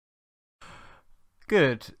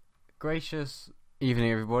Good, gracious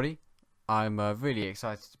evening, everybody. I'm really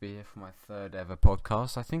excited to be here for my third ever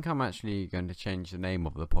podcast. I think I'm actually going to change the name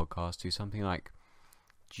of the podcast to something like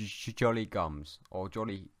Jolly Gums or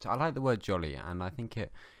Jolly. I like the word jolly, and I think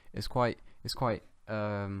it's quite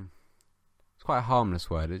a harmless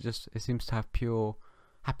word. It seems to have pure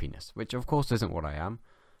happiness, which of course isn't what I am,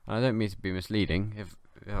 and I don't mean to be misleading. If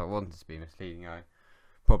I wanted to be misleading, I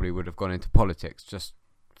probably would have gone into politics, just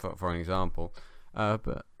for an example.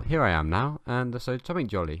 But here I am now, and so something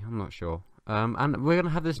jolly, I'm not sure. And we're going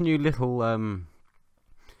to have this new little frame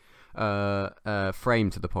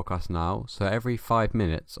to the podcast now. So every 5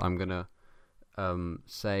 minutes, I'm going to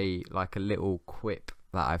say like a little quip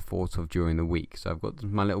that I've thought of during the week. So I've got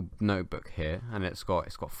my little notebook here, and it's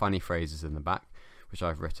got funny phrases in the back, which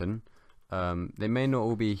I've written. They may not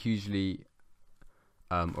all be hugely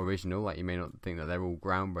original, like you may not think that they're all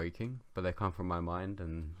groundbreaking, but they come from my mind,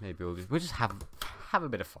 and maybe we'll just have a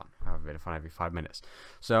bit of fun. Have a bit of fun every 5 minutes.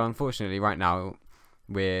 So unfortunately, right now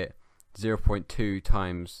we're 0.2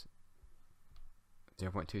 times. We're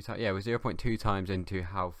 0.2 times into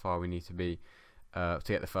how far we need to be to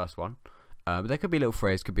get the first one. But there could be a little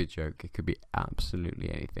phrase, could be a joke, it could be absolutely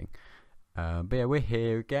anything. But yeah, we're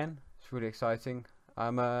here again. It's really exciting.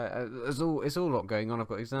 It's all a lot going on. I've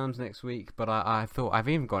got exams next week, but I thought I've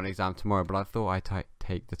even got an exam tomorrow. But I thought I'd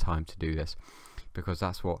take the time to do this because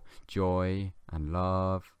that's what joy and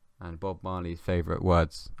love and Bob Marley's favourite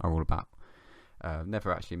words are all about.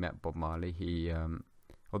 Never actually met Bob Marley. He,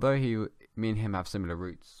 although me and him have similar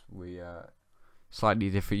roots, we slightly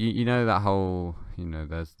different. You know that whole,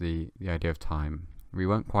 there's the idea of time. We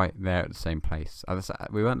weren't quite there at the same place.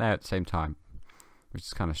 We weren't there at the same time, which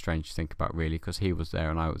is kind of strange to think about, really, because he was there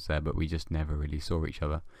and I was there, but we just never really saw each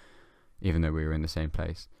other, even though we were in the same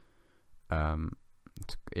place. I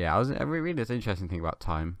really, it's an interesting thing about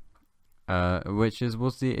time, which is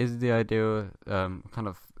the idea.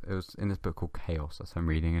 It was in this book called Chaos that I'm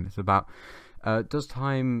reading, and it's about does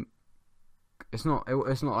time. It's not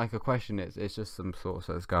like a question. It's just some thoughts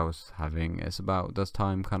that this guy was having. It's about, does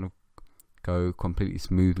time kind of go completely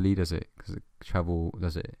smoothly? Does it travel?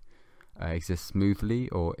 Does it exist smoothly,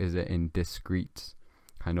 or is it in discrete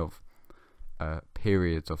kind of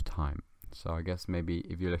periods of time? So I guess maybe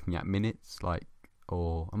if you're looking at minutes,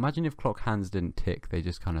 or imagine if clock hands didn't tick, they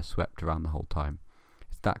just kind of swept around the whole time.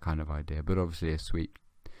 It's that kind of idea, but obviously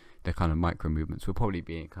the kind of micro movements will probably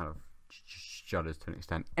be kind of shudders to an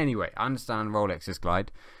extent. Anyway, I understand Rolexes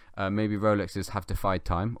glide. Maybe Rolexes have defied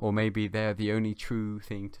time, or maybe they're the only true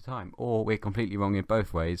thing to time, or we're completely wrong in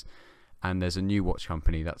both ways. And there's a new watch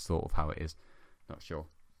company that's sort of how it is. Not sure.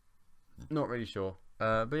 Not really sure.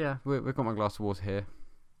 But yeah, we've got my glass of water here.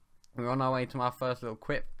 We're on our way to our first little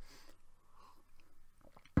quip.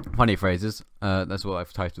 Funny phrases. That's what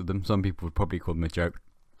I've titled them. Some people would probably call them a joke.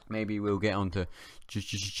 Maybe we'll get on to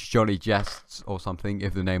jolly jests or something,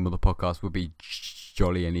 if the name of the podcast would be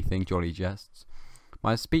jolly anything, jolly jests.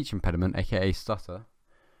 My speech impediment, aka stutter,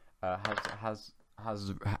 has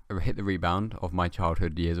hit the rebound of my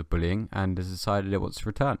childhood years of bullying and has decided it wants to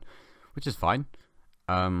return, which is fine,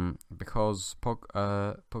 because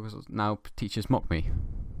now teachers mock me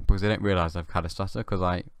because they don't realise I've had a stutter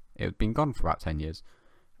because it's been gone for about 10 years,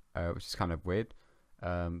 which is kind of weird,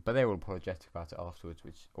 but they were apologetic about it afterwards,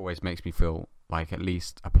 which always makes me feel like at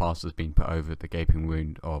least a plaster's been put over the gaping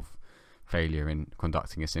wound of failure in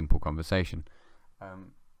conducting a simple conversation,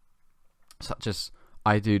 such as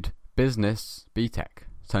I did business BTEC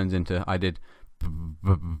turns into I did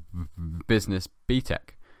business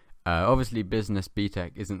BTEC. Obviously, business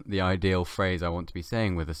BTEC isn't the ideal phrase I want to be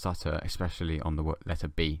saying with a stutter, especially on the letter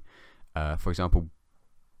B. For example,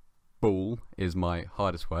 ball is my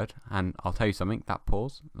hardest word, and I'll tell you something. That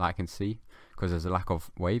pause that I can see because there's a lack of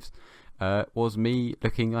waves was me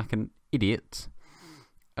looking like an idiot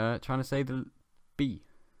trying to say the B.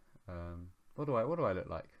 What do I look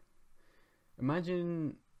like?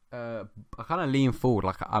 Imagine. I kind of lean forward,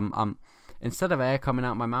 like I'm instead of air coming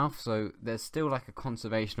out my mouth, so there's still like a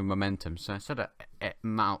conservation of momentum. So instead of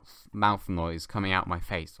mouth noise coming out my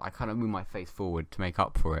face, I kind of move my face forward to make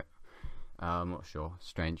up for it. I'm not sure,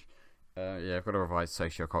 strange. I've got to revise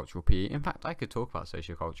sociocultural PE. In fact, I could talk about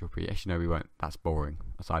sociocultural PE. Actually, no, we won't. That's boring,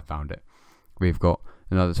 as I found it. We've got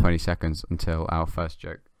another 20 seconds until our first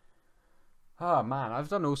joke. Oh man, I've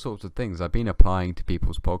done all sorts of things. I've been applying to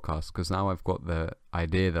people's podcasts because now I've got the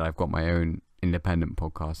idea that I've got my own independent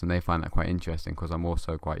podcast, and they find that quite interesting because I'm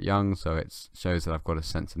also quite young, so it shows that I've got a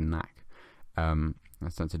sense of knack, a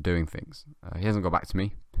sense of doing things. He hasn't got back to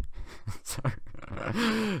me, so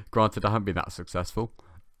granted I haven't been that successful,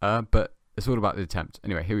 but it's all about the attempt.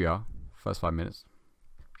 Anyway, here we are, first 5 minutes.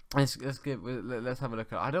 let's have a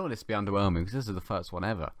look at. I don't want this to be underwhelming because this is the first one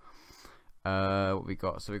ever. What we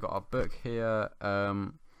got? So we got our book here.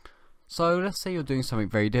 So let's say you're doing something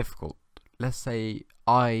very difficult. Let's say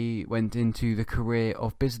I went into the career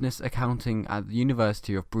of business accounting at the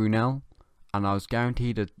University of Brunel, and I was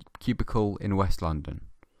guaranteed a cubicle in West London.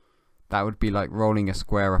 That would be like rolling a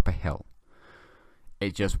square up a hill.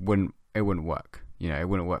 It just wouldn't work. You know, it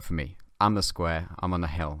wouldn't work for me. I'm the square, I'm on the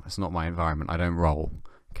hill. It's not my environment. I don't roll.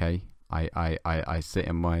 Okay? I sit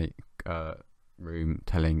in my room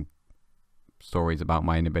telling stories about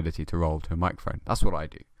my inability to roll to a microphone. That's what I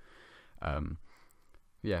do.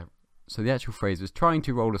 Yeah. So the actual phrase was trying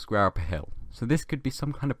to roll a square up a hill. So this could be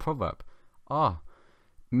some kind of proverb.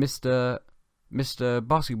 Mr.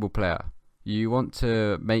 Basketball player, you want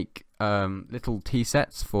to make little tea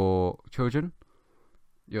sets for children?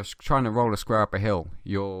 You're trying to roll a square up a hill.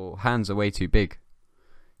 Your hands are way too big.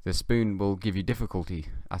 The spoon will give you difficulty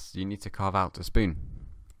as you need to carve out a spoon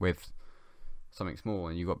with something small,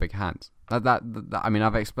 and you've got big hands. I mean,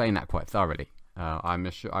 I've explained that quite thoroughly. I'm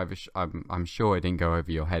sure it didn't go over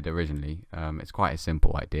your head originally. It's quite a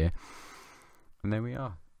simple idea, and there we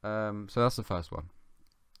are. So that's the first one.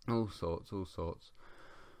 All sorts.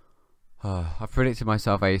 I've predicted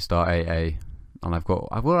myself A star AA, and I've got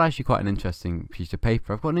actually quite an interesting piece of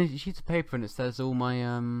paper. I've got a sheet of paper, and it says all my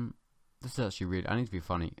This is actually really. I need to be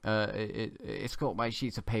funny. It's got my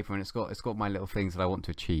sheets of paper, and it's got my little things that I want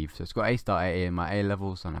to achieve. So it's got A star AA in my A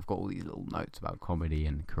levels, and I've got all these little notes about comedy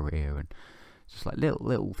and career and just like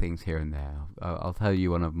little things here and there. I'll tell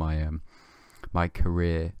you one of my my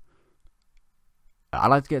career. I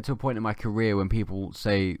like to get to a point in my career when people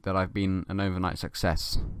say that I've been an overnight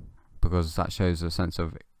success, because that shows a sense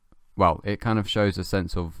of, well, it kind of shows a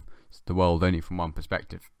sense of the world only from one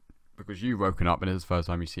perspective. Because you've woken up and it's the first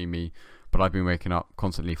time you see me, but I've been waking up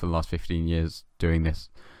constantly for the last 15 years doing this,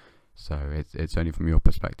 so it's only from your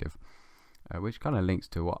perspective, which kind of links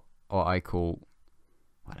to what I call,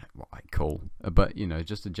 but you know,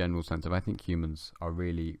 just a general sense of, I think humans are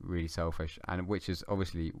really, really selfish, and which is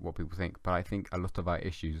obviously what people think, but I think a lot of our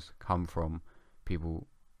issues come from people.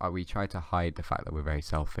 We try to hide the fact that we're very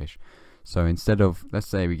selfish. So instead of, let's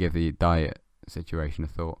say we give the diet situation a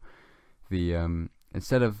thought,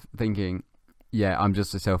 instead of thinking, yeah, I'm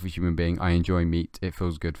just a selfish human being, I enjoy meat, it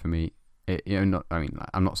feels good for me. I'm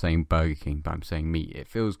not saying Burger King, but I'm saying meat. It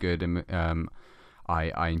feels good, and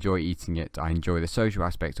I enjoy eating it. I enjoy the social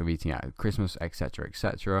aspects of eating it at Christmas, etc.,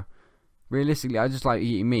 etc. Realistically, I just like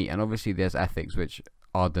eating meat, and obviously there's ethics which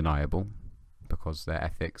are deniable because they're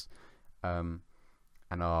ethics, and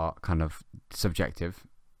are kind of subjective.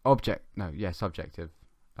 Subjective.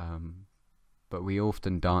 But we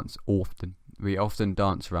often dance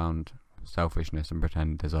around selfishness and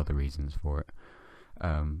pretend there's other reasons for it,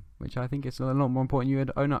 which I think is a lot more important. You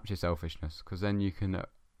own up to your selfishness, because then you can,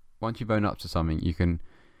 once you've owned up to something, you can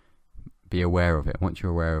be aware of it. Once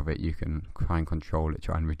you're aware of it, you can try and control it,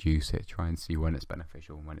 try and reduce it, try and see when it's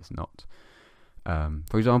beneficial and when it's not.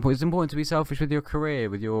 For example, it's important to be selfish with your career,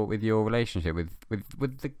 with your relationship, with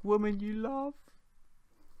the woman you love.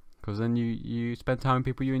 Because then you spend time with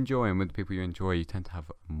people you enjoy, and with the people you enjoy, you tend to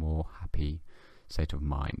have a more happy state of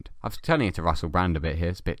mind. I'm turning it to Russell Brand a bit here.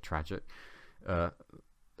 It's a bit tragic.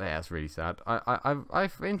 That's really sad. I'm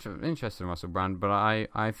interested in Russell Brand, but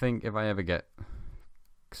I think if I ever get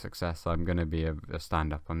success, I'm going to be a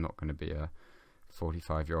stand-up. I'm not going to be a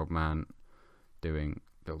 45-year-old man doing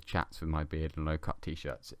little chats with my beard and low-cut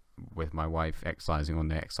t-shirts with my wife exercising on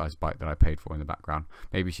the exercise bike that I paid for in the background.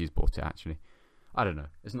 Maybe she's bought it, actually. I don't know.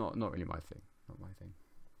 It's not really my thing. Not my thing.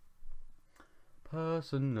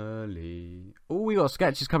 Personally. Oh, we got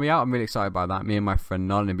sketches coming out. I'm really excited about that. Me and my friend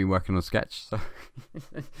Nolan have been working on a sketch.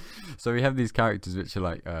 So we have these characters which are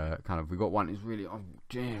like, kind of, we got one who's really, oh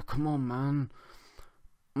dear, come on, man.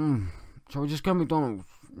 Shall we just go to McDonald's?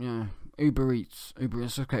 Yeah. Uber Eats.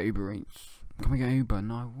 Let's just get Uber Eats. Can we get Uber?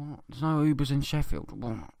 No, what? There's no Ubers in Sheffield.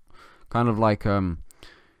 What? Kind of like,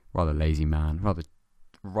 rather lazy man.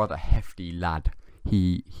 Rather hefty lad.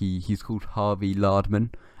 He's called Harvey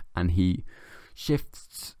Lardman, and he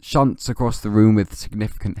shunts across the room with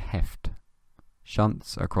significant heft.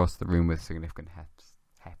 Shunts across the room with significant heft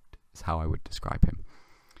is how I would describe him.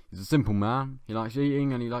 He's a simple man. He likes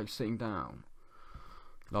eating and he likes sitting down.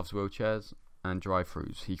 Loves wheelchairs and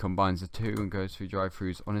drive-thrus. He combines the two and goes through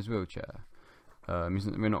drive-thrus on his wheelchair. He's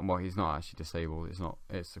not actually disabled.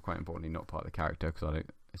 It's quite importantly not part of the character, because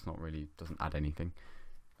doesn't add anything.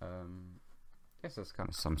 I guess there's kind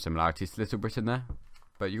of some similarities to Little Britain there,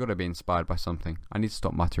 but you've got to be inspired by something. I need to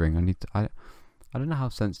stop muttering. I don't know how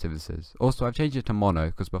sensitive this is. Also, I've changed it to mono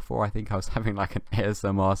because before I think I was having like an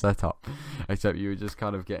ASMR setup, except you were just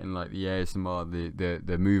kind of getting like the ASMR,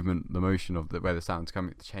 the movement, the motion of where the sound's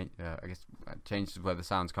coming. I guess changes where the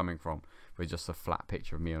sound's coming from with just a flat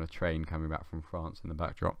picture of me on a train coming back from France in the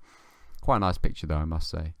backdrop. Quite a nice picture though, I must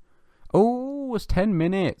say. Oh, it's 10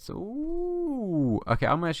 minutes. Ooh. Okay,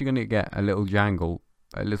 I'm actually going to get a little jangle,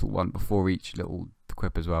 a little one before each little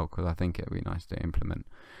quip as well, because I think it'd be nice to implement.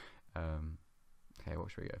 Okay,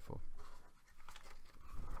 what should we go for?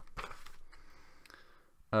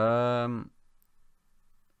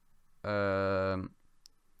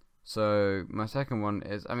 So my second one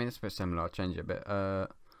is, I mean, it's a bit similar. I'll change it a bit.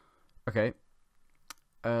 Okay.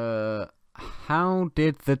 How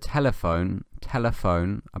did the telephone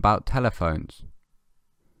about telephones?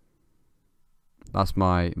 That's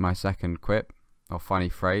my second quip or funny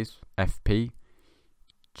phrase. FP.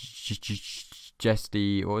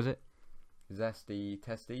 Jesty. What was it? Zesty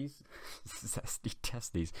testes. Zesty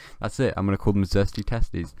testes. That's it. I'm gonna call them zesty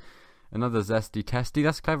testes. Another zesty testy.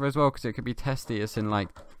 That's clever as well because it could be testy as in like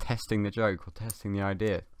testing the joke or testing the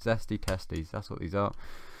idea. Zesty testes. That's what these are.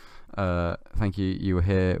 Thank you. You were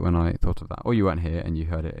here when I thought of that, or you weren't here and you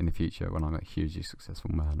heard it in the future when I'm a hugely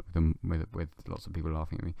successful man with lots of people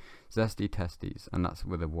laughing at me. Zesty testes, and that's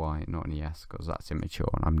with a Y, not an ES, because that's immature,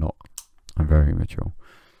 and I'm not. I'm very immature.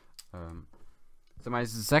 So my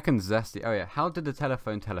second zesty. Oh yeah, how did the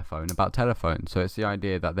telephone about telephone? So it's the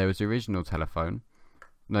idea that there was the original telephone.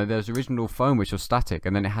 No, there was the original phone which was static,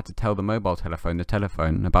 and then it had to tell the mobile telephone, the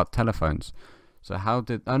telephone, about telephones. So how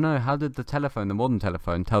did the telephone, the modern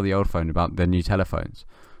telephone, tell the old phone about the new telephones?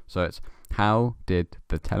 So it's how did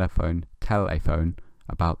the telephone tell a phone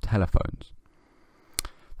about telephones?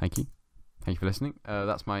 Thank you for listening.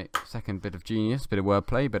 That's my second bit of genius, bit of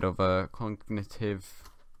wordplay, bit of cognitive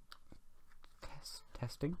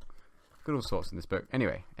testing. Got all sorts in this book.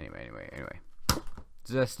 Anyway.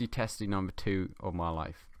 Zesty testy number 2 of my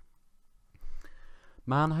life.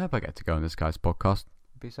 Man, I hope I get to go on this guy's podcast.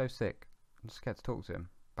 It'd be so sick. Just get to talk to him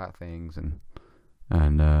about things and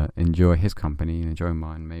enjoy his company and enjoy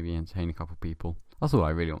mine. Maybe entertain a couple of people. That's all I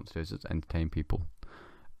really want to do, is just entertain people.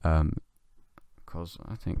 Because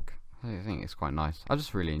I think it's quite nice. I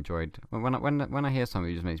just really enjoyed when I hear something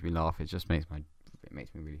that just makes me laugh. It just makes me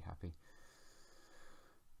really happy.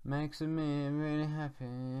 Makes me really happy.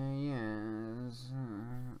 Yes.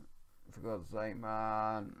 For God's sake,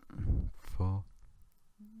 man.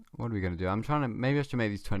 What are we going to do? Maybe I should make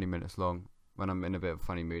these 20 minutes long when I'm in a bit of a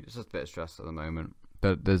funny mood. It's just a bit of stress at the moment.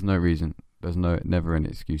 But there's no reason. There's never any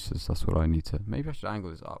excuses. That's what I need to. Maybe I should angle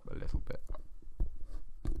this up a little bit.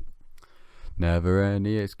 Never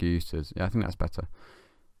any excuses. Yeah, I think that's better.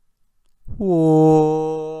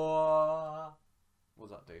 Whoa. What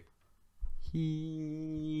does that do?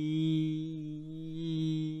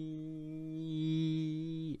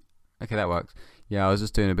 Okay, that works. Yeah, I was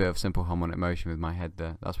just doing a bit of simple harmonic motion with my head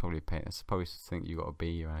there. That's probably a pain. That's probably something you got a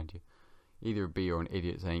B around you. Either a bee or an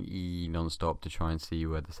idiot saying E non-stop to try and see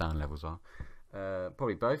where the sound levels are.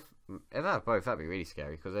 Probably both. If that both, that'd be really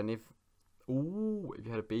scary. Because then if you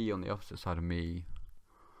had a bee on the opposite side of me,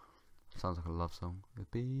 sounds like a love song. The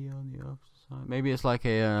bee on the opposite side. Maybe it's like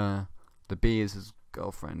the bee is his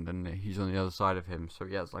girlfriend and he's on the other side of him. So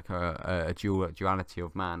yeah, it's like a duality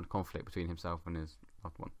of man, conflict between himself and his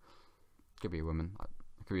loved one. Could be a woman.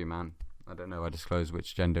 It could be a man. I don't know. I disclosed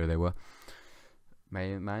which gender they were.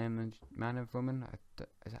 Man and woman.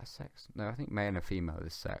 Is that sex? No, I think male and a female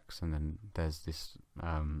is sex, and then there's this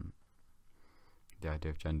the idea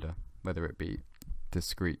of gender, whether it be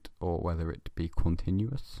discrete or whether it be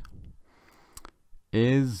continuous.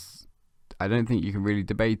 I don't think you can really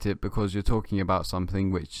debate it because you're talking about something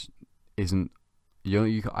which isn't.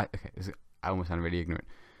 I almost sound really ignorant.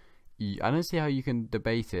 I don't see how you can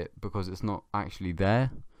debate it because it's not actually there.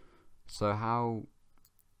 So how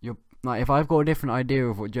you're like, if I've got a different idea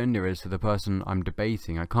of what gender is to the person I'm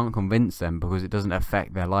debating, I can't convince them because it doesn't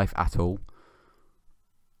affect their life at all.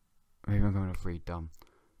 Maybe I'm going off really dumb.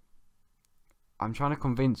 I'm trying to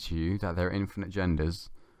convince you that there are infinite genders,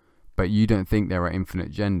 but you don't think there are infinite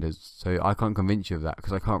genders. So I can't convince you of that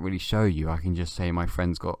because I can't really show you. I can just say my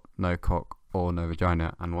friend's got no cock or no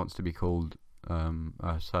vagina and wants to be called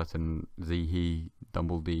a certain he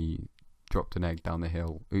Dumbledy dropped an egg down the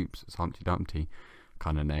hill, oops, it's Humpty Dumpty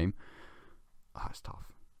kind of name. It's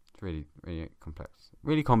tough. It's really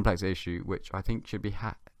complex issue which I think should be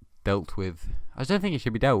dealt with. I don't think it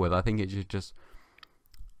should be dealt with. I think it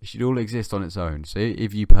should all exist on its own. So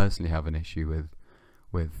if you personally have an issue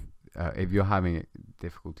with if you're having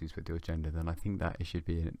difficulties with your gender, then I think that it should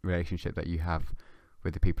be a relationship that you have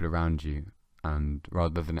with the people around you. and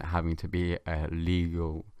rather than it having to be a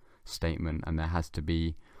legal statement, and there has to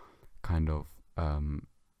be kind of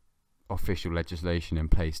official legislation in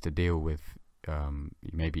place to deal with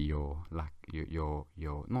maybe your lack, your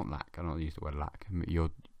not lack. I don't use the word lack.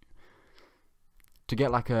 To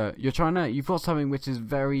get like you've got something which is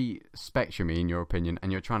very spectrumy in your opinion,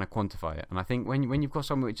 and you're trying to quantify it. And I think when you've got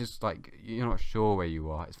something which is like you're not sure where you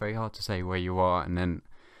are, it's very hard to say where you are and then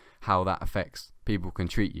how that affects people can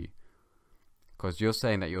treat you. Because you're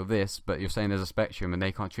saying that you're this, but you're saying there's a spectrum, and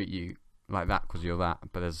they can't treat you like that because you're that.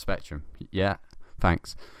 But there's a spectrum. Yeah,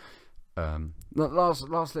 thanks. Last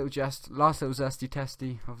little zesty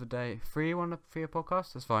testy of the day. Free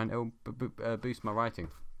podcast? That's fine. It'll boost my writing.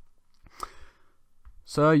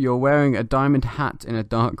 So you're wearing a diamond hat in a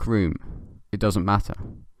dark room. It doesn't matter.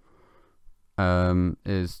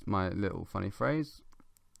 Is my little funny phrase.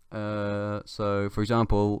 So for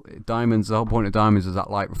example, diamonds. The whole point of diamonds is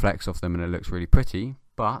that light reflects off them and it looks really pretty.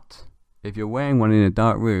 But if you're wearing one in a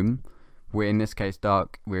dark room, where in this case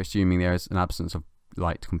dark, we're assuming there is an absence of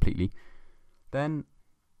light completely, then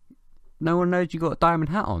no one knows you got a diamond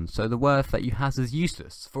hat on, so the worth that you has is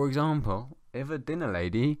useless. For example, if a dinner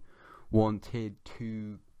lady wanted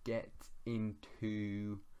to get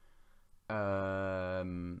into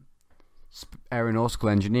aeronautical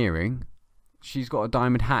engineering, she's got a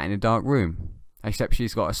diamond hat in a dark room, except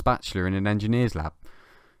she's got a spatula in an engineer's lab.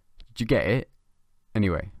 Did you get it?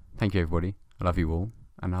 Anyway, thank you everybody. I love you all,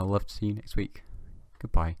 and I'll love to see you next week.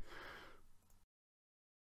 Goodbye.